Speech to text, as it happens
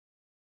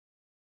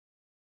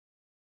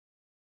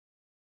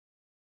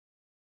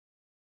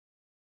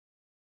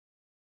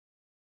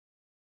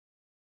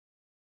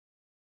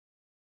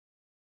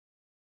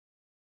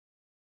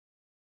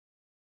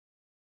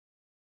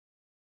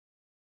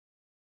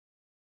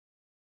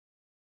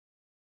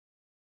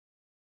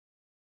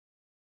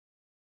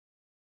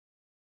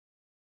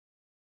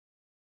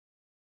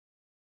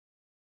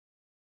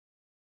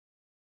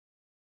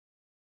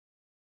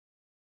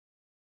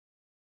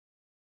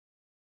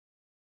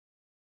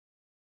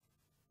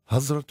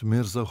Hazrat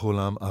Mirza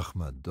Ghulam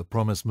Ahmad, the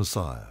promised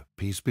Messiah,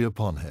 peace be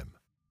upon him,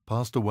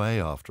 passed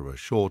away after a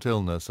short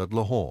illness at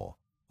Lahore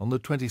on the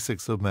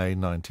 26th of May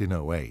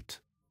 1908.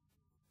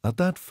 At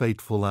that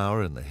fateful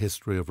hour in the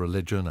history of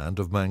religion and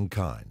of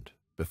mankind,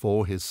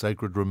 before his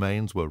sacred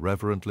remains were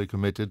reverently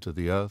committed to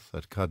the earth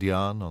at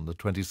Qadian on the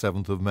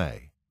 27th of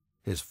May,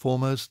 his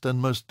foremost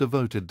and most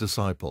devoted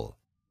disciple,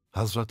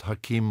 Hadhrat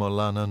Hakeem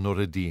Maulana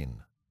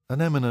Nur-ud-Din,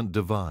 an eminent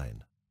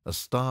divine, a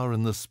star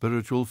in the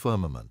spiritual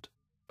firmament,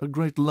 a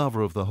great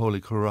lover of the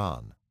Holy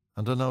Quran,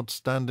 and an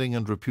outstanding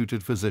and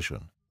reputed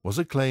physician, was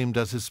acclaimed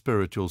as his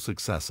spiritual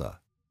successor,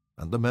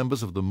 and the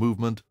members of the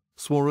movement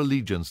swore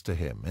allegiance to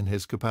him in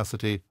his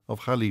capacity of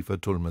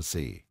Khalifatul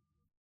Masih.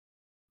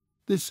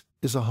 This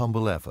is a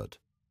humble effort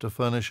to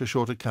furnish a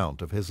short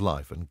account of his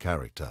life and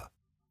character.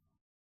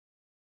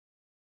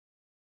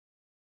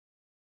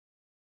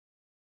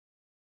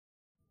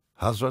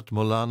 Hazrat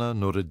Maulana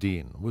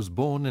Nur-ud-Din was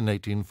born in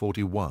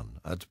 1841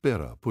 at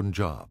Bera,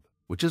 Punjab,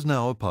 which is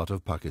now a part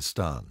of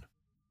Pakistan.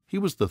 He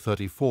was the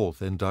 34th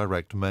in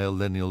direct male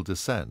lineal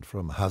descent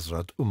from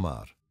Hazrat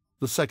Umar,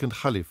 the second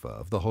Khalifa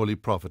of the Holy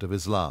Prophet of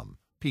Islam,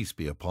 peace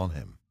be upon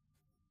him.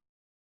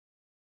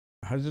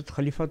 हज़रत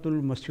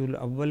खलीफातुल मसीहुल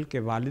अव्वल के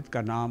वालिद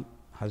का नाम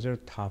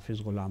हज़रत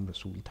हाफिज़ ग़ुलाम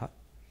रसूल था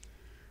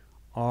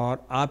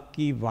और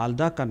आपकी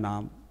वालदा का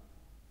नाम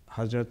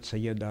हज़रत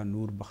सैयदा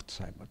नूर बख्त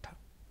साहिबा था।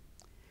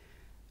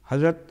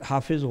 हज़रत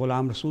हाफिज़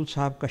ग़ुलाम रसूल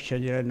साहब का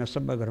शजर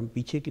नसब अगर हम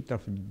पीछे की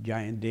तरफ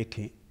जाएं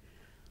देखें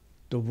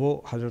तो वो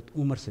हज़रत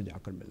उमर से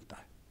जाकर मिलता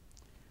है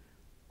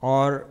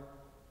और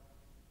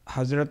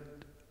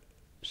हज़रत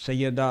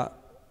सैयदा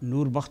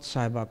नूर बख्त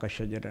साहिबा का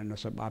शजर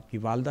नसब, आपकी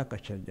वालदा का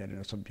शजर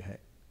नसब जो है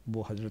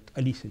वो हज़रत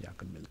अली से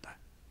जाकर मिलता है।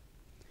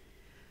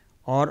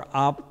 और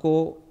आपको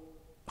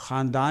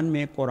ख़ानदान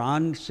में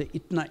कुरान से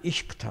इतना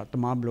इश्क था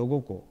तमाम लोगों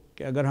को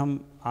कि अगर हम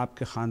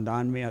आपके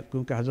ख़ानदान में,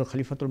 क्योंकि हज़रत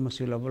खलीफातुल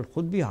मसीहुल अव्वल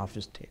ख़ुद भी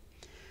हाफिज़ थे,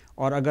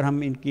 और अगर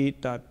हम इनकी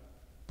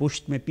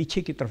पुश्त में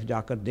पीछे की तरफ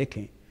जाकर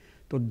देखें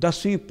तो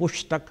 10वीं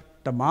पुश्त तक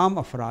तमाम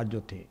अफराद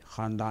जो थे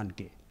ख़ानदान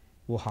के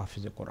वो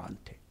हाफिज़ कुरान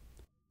थे।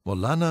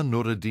 Maulana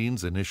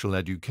Nur-ud-Din's initial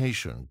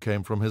education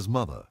came from his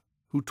mother,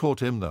 who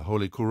taught him the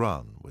Holy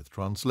Quran with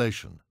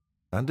translation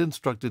and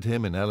instructed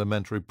him in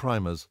elementary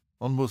primers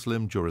on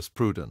Muslim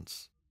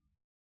jurisprudence.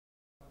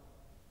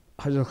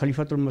 हज़रत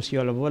खलीफातुल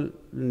मसीहुल अव्वल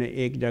ने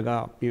एक जगह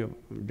अपनी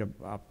जब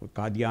आप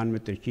कादियान में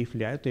तशरीफ़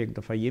ले आए तो एक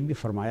दफ़ा ये भी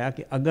फरमाया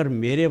कि अगर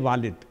मेरे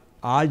वालिद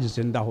आज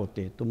ज़िंदा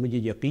होते तो मुझे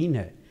यकीन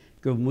है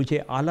कि मुझे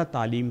आला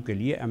तालीम के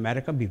लिए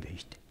अमेरिका भी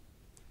भेजते।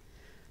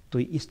 तो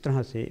इस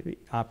तरह से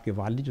आपके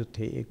वालिद जो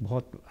थे एक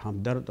बहुत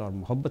हमदर्द और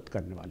मोहब्बत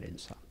करने वाले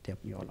इंसान थे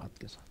अपनी औलाद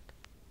के साथ।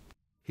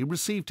 He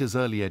received his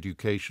early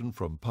education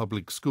from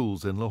public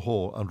schools in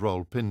Lahore and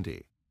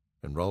Rawalpindi.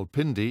 In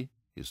Rawalpindi,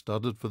 he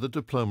studied for the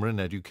diploma in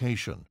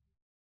education.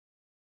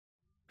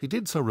 He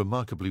did so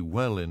remarkably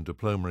well in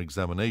diploma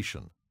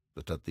examination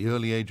that at the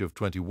early age of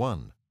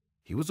 21,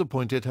 he was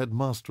appointed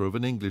headmaster of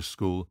an English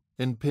school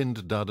in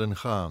Pind Dadan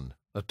Khan,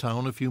 a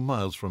town a few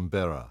miles from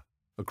Bera,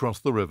 across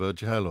the river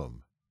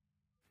Jhelum.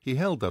 He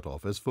held that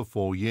office for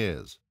 4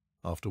 years,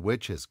 after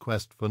which his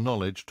quest for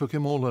knowledge took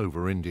him all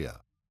over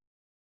India.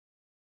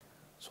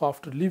 So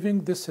after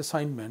leaving this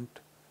assignment,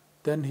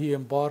 then he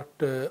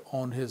embarked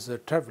on his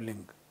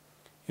traveling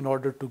in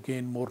order to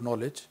gain more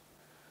knowledge.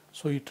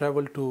 So he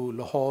traveled to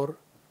Lahore,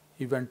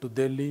 he went to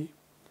Delhi,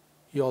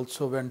 he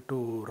also went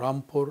to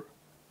Rampur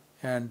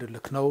and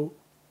Lucknow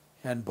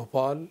and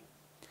Bhopal.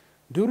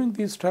 During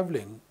these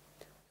traveling,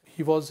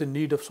 he was in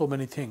need of so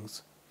many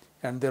things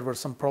and there were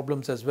some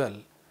problems as well.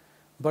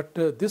 But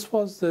this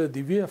was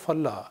the way of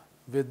Allah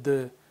with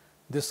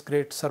this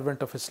great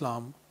servant of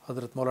Islam,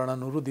 Hadhrat Maulana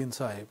Nur-ud-Din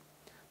Sahib,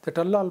 that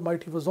Allah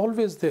Almighty was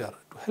always there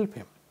to help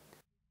him.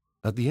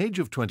 At the age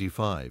of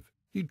 25,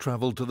 he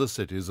traveled to the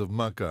cities of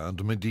Makkah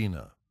and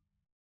Medina.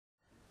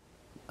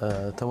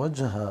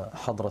 توجه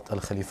حضرة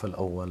الخليفة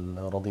الأول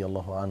رضي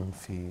الله عنه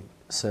في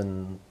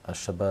سن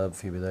الشباب،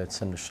 في بداية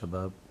سن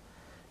الشباب،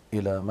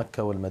 إلى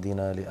مكة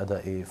والمدينة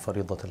لأداء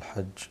فريضة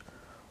الحج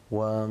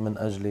ومن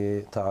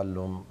أجل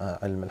تعلم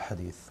علم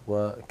الحديث،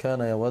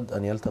 وكان يود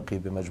أن يلتقي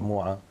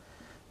بمجموعة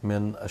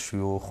من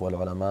الشيوخ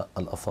والعلماء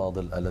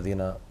الأفاضل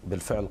الذين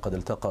بالفعل قد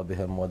التقى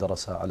بهم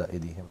ودرس على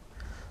أيديهم.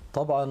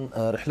 طبعا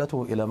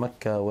رحلته إلى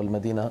مكة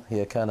والمدينة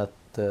هي كانت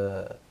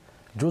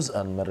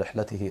جزءا من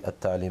رحلته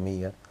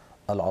التعليمية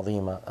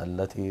العظيمة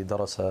التي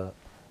درس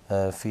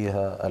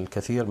فيها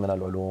الكثير من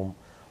العلوم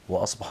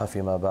وأصبح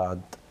فيما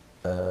بعد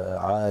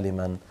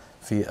عالما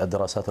في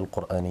الدراسات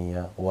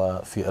القرآنية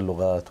وفي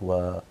اللغات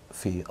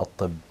وفي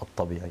الطب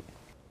الطبيعي.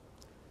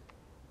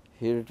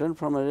 He returned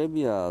from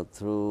Arabia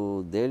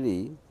through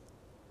Delhi,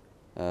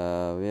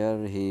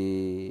 where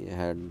he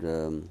had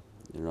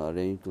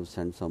arranged to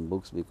send some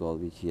books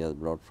which he has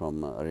brought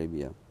from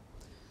Arabia.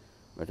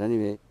 But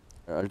anyway,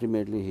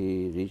 ultimately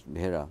he reached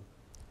Bhera,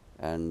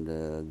 and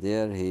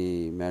there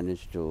he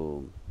managed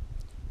to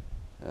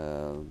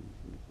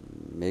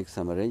make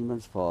some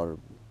arrangements for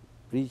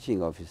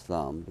preaching of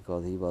Islam,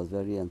 because he was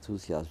very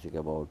enthusiastic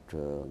about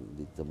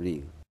the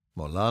Tabligh.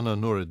 Maulana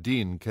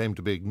Nur-ud-Din came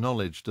to be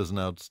acknowledged as an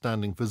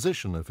outstanding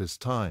physician of his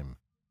time.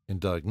 In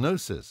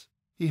diagnosis,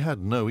 he had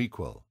no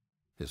equal.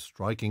 His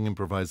striking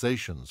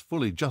improvisations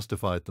fully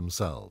justified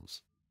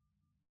themselves.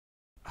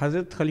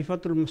 हज़रत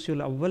खलीफातुल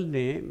मसीह अव्वल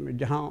ने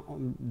जहाँ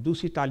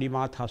दूसरी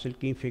तालीमात हासिल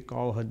की, फ़िक़्ह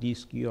और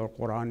हदीस की और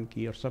कुरान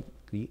की और सब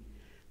की,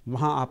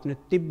 वहाँ आपने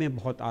तिब में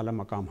बहुत आला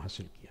मकाम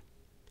हासिल किया।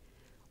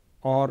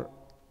 और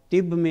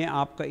तिब में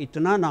आपका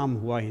इतना नाम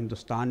हुआ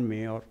हिंदुस्तान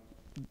में और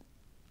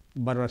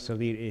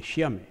बर्र-ए-सग़ीर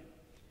एशिया में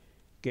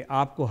कि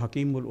आपको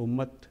हकीमुल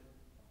उम्मत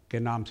के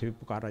नाम से भी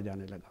पुकारा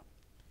जाने लगा।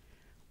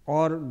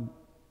 और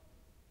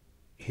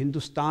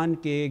हिंदुस्तान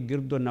के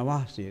गिरद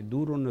नवाह से,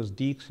 दूर व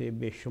नज़दीक से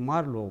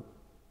बेशुमार लोग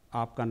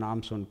आपका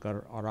नाम सुनकर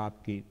और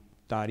आपकी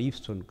तारीफ़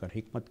सुनकर,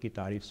 हिकमत की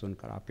तारीफ़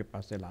सुनकर आपके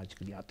पास इलाज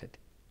के लिए आते थे।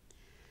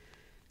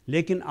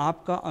 लेकिन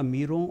आपका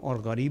अमीरों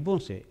और गरीबों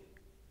से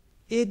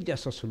एक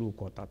जैसा सलूक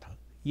होता था।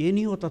 ये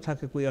नहीं होता था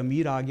कि कोई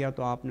अमीर आ गया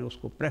तो आपने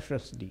उसको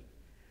प्रेफरेंस दी,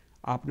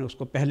 आपने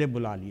उसको पहले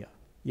बुला लिया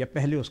या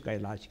पहले उसका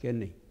इलाज किया,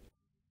 नहीं।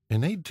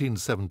 In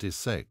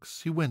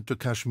 1876, he went to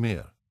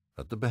Kashmir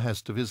at the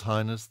behest of His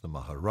Highness the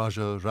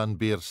Maharaja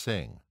Ranbir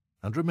Singh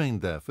and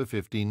remained there for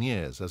 15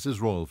 years as his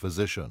royal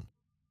physician.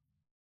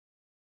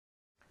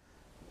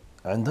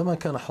 عندما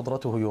كان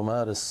حضرته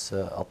يمارس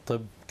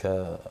الطب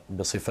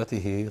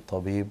بصفته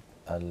طبيب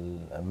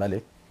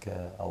الملك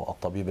أو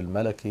الطبيب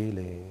الملكي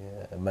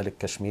لملك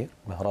كشمير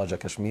مهراجة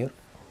كشمير،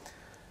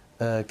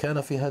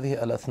 كان في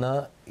هذه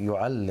الأثناء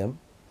يعلم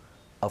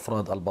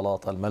أفراد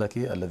البلاط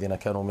الملكي الذين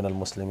كانوا من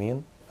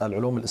المسلمين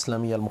العلوم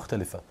الإسلامية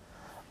المختلفة.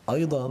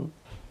 أيضا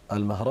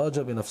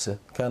المهراجة بنفسه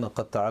كان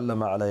قد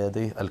تعلم على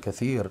يديه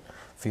الكثير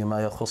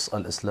فيما يخص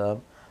الإسلام،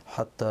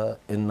 حتى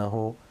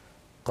إنه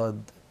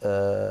قد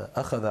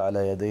أخذ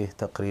على يديه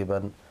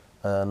تقريبا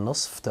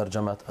نصف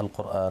ترجمة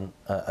القرآن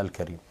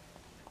الكريم.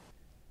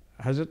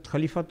 हज़रत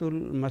खलीफातुल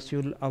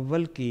मसीह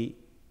अव्वल की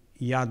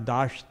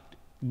याददाश्त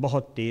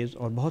बहुत तेज़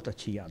और बहुत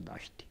अच्छी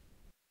याददाश्त थी।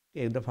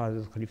 एक दफ़ा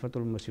हज़रत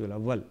खलीफातुल मसीह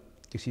अव्वल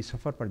किसी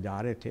सफ़र पर जा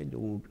रहे थे,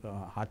 जो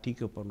हाथी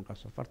के ऊपर उनका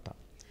सफ़र था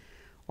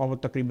और वो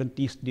तकरीबन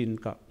 30 दिन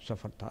का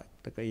सफ़र था,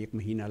 तक 1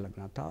 महीना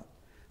लगना था।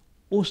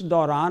 उस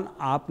दौरान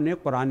आपने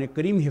कुरान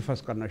करीम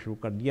हिफ़्ज़ करना शुरू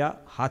कर दिया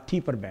हाथी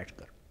पर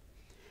बैठकर,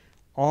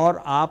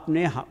 और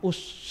आपने उस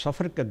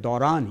सफ़र के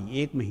दौरान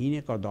ही 1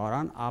 महीने का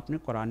दौरान आपने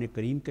कुरान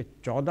करीम के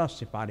 14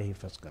 सिपारे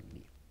हिफ़्ज़ कर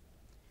लिए,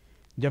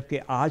 जबकि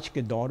आज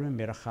के दौर में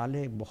मेरा ख़्याल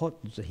है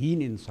बहुत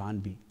ज़हीन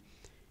इंसान भी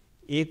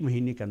 1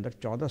 महीने के अंदर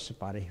 14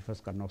 सिपारे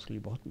हिफ़्ज़ करना उसके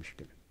लिए बहुत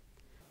मुश्किल है।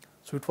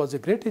 So it was a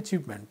great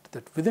achievement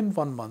that within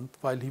 1 month,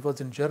 while he was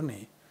in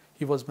journey,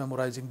 he was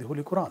memorizing the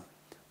Holy Quran,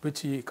 which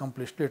he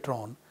accomplished later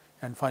on,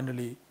 and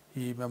finally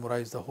he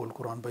memorized the whole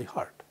Quran by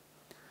heart.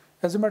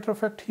 As a matter of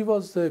fact, he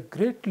was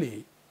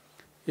greatly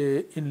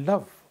in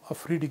love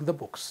of reading the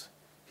books.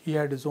 He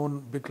had his own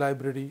big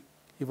library.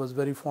 He was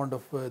very fond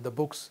of the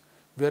books.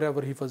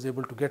 Wherever he was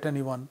able to get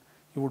anyone,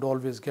 he would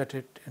always get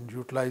it and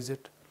utilize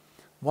it.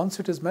 Once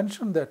it is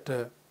mentioned that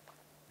a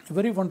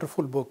very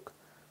wonderful book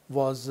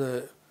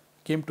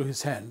came to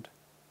his hand.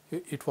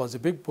 It was a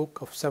big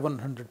book of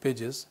 700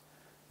 pages,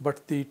 but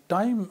the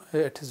time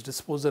at his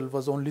disposal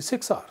was only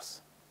 6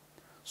 hours.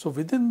 So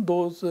within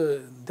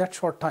that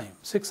short time,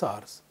 6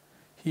 hours,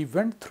 he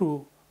went through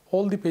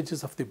all the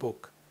pages of the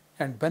book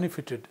and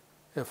benefited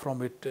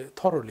from it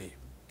thoroughly.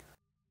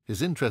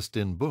 His interest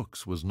in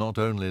books was not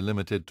only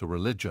limited to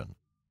religion.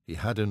 He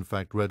had in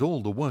fact read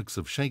all the works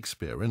of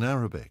Shakespeare in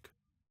Arabic.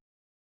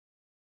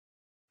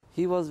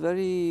 He was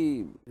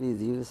very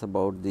zealous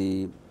about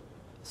the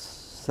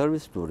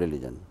service to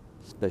religion,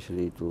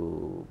 especially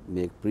to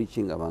make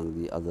preaching among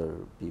the other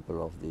people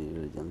of the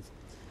religions.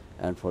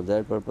 And for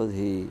that purpose,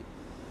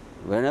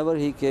 whenever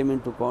he came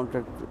into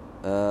contact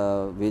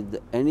with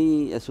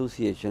any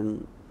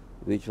association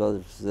which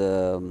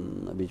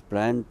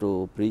planned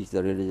to preach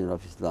the religion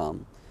of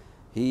Islam,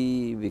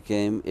 he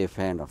became a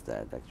fan of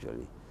that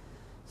actually.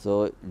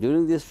 So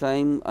during this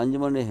time,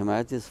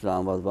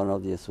 Anjuman-e-Himayat-e-Islam was one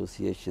of the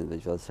associations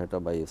which was set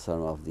up by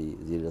some of the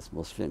zealous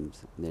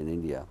Muslims in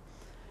India.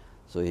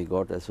 So he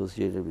got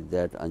associated with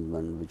that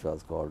Anjuman, which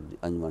was called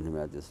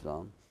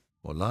Anjuman-e-Himayat-e-Islam.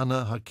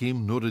 Maulana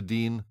Hakeem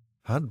Nur-ud-Din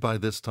had by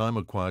this time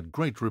acquired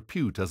great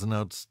repute as an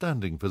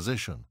outstanding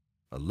physician,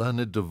 a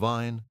learned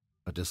divine,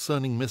 a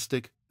discerning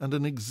mystic, and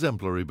an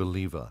exemplary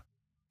believer.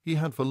 He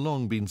had for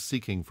long been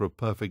seeking for a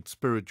perfect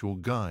spiritual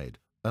guide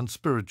and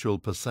spiritual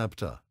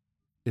preceptor.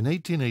 In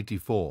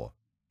 1884,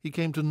 he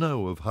came to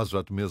know of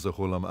Hadhrat Mirza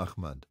Ghulam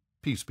Ahmad,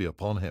 peace be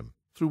upon him,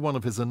 through one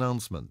of his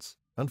announcements,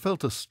 and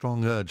felt a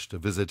strong urge to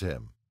visit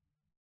him.